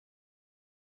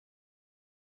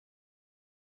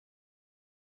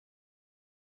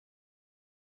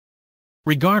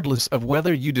Regardless of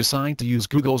whether you decide to use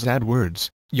Google's AdWords,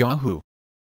 Yahoo,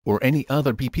 or any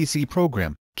other PPC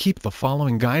program, keep the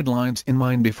following guidelines in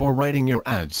mind before writing your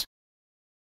ads.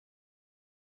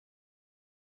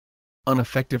 An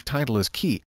effective title is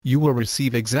key. You will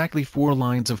receive exactly 4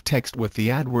 lines of text with the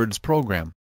AdWords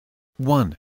program.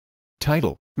 1.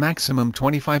 Title, maximum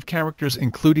 25 characters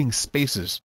including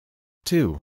spaces.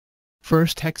 2.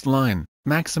 First text line,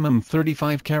 maximum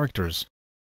 35 characters.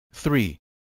 3.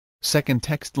 Second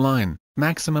text line,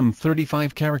 maximum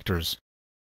 35 characters.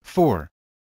 4.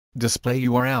 Display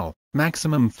URL,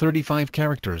 maximum 35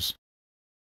 characters.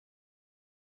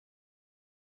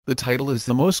 The title is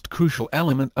the most crucial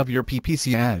element of your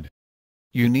PPC ad.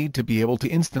 You need to be able to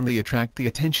instantly attract the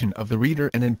attention of the reader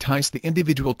and entice the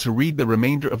individual to read the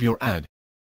remainder of your ad.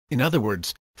 In other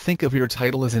words, think of your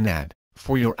title as an ad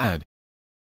for your ad.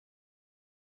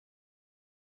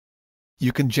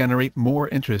 You can generate more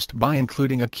interest by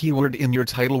including a keyword in your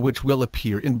title which will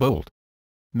appear in bold.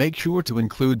 Make sure to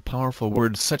include powerful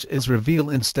words such as reveal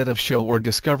instead of show or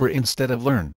discover instead of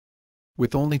learn.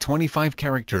 With only 25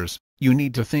 characters, you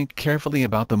need to think carefully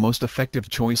about the most effective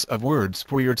choice of words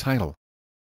for your title.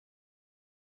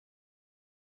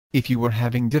 If you are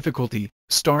having difficulty,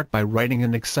 start by writing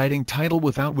an exciting title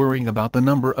without worrying about the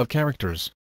number of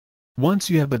characters. Once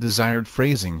you have the desired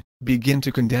phrasing, begin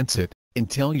to condense it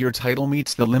until your title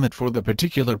meets the limit for the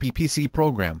particular PPC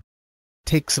program.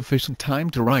 Take sufficient time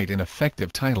to write an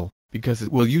effective title, because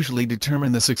it will usually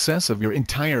determine the success of your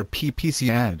entire PPC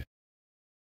ad.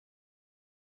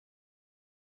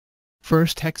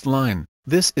 First text line.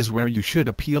 This is where you should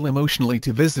appeal emotionally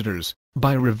to visitors,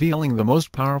 by revealing the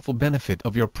most powerful benefit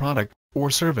of your product or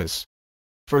service.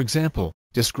 For example,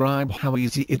 describe how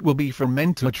easy it will be for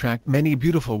men to attract many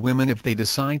beautiful women if they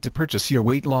decide to purchase your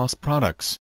weight loss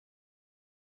products.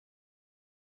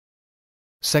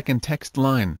 Second text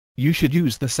line. You should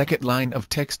use the second line of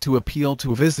text to appeal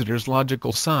to a visitor's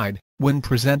logical side, when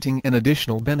presenting an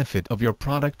additional benefit of your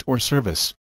product or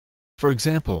service. For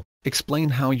example, explain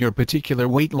how your particular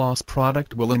weight loss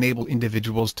product will enable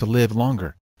individuals to live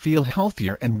longer, feel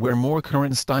healthier and wear more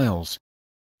current styles.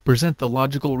 Present the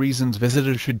logical reasons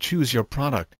visitors should choose your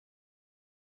product.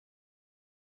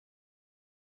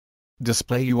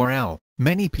 Display URL.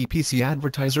 Many PPC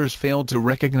advertisers fail to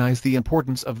recognize the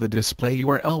importance of the display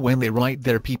URL when they write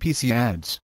their PPC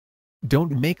ads.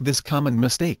 Don't make this common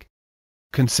mistake.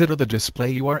 Consider the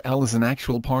display URL as an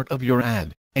actual part of your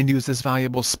ad, and use this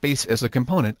valuable space as a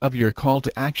component of your call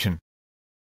to action.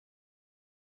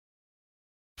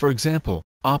 For example,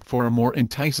 opt for a more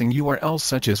enticing URL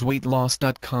such as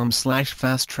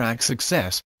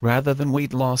weightloss.com/fast-track-success, rather than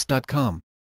weightloss.com.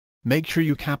 Make sure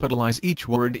you capitalize each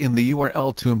word in the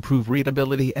URL to improve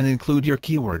readability and include your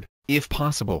keyword, if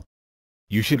possible.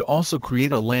 You should also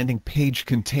create a landing page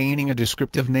containing a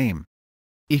descriptive name.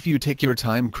 If you take your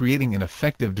time creating an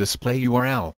effective display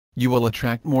URL, you will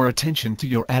attract more attention to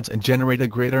your ads and generate a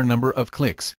greater number of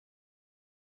clicks.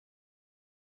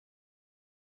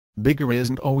 Bigger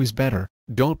isn't always better.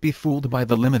 Don't be fooled by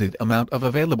the limited amount of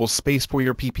available space for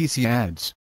your PPC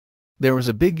ads. There is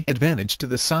a big advantage to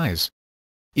the size.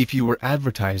 If you are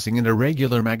advertising in a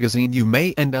regular magazine, you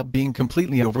may end up being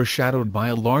completely overshadowed by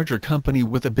a larger company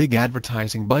with a big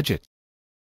advertising budget.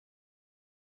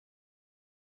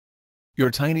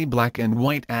 Your tiny black and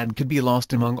white ad could be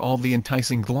lost among all the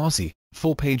enticing glossy,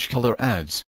 full-page color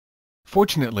ads.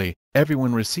 Fortunately,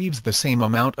 everyone receives the same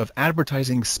amount of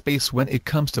advertising space when it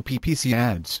comes to PPC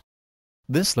ads.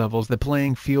 This levels the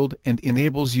playing field and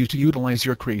enables you to utilize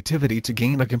your creativity to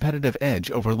gain a competitive edge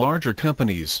over larger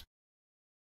companies.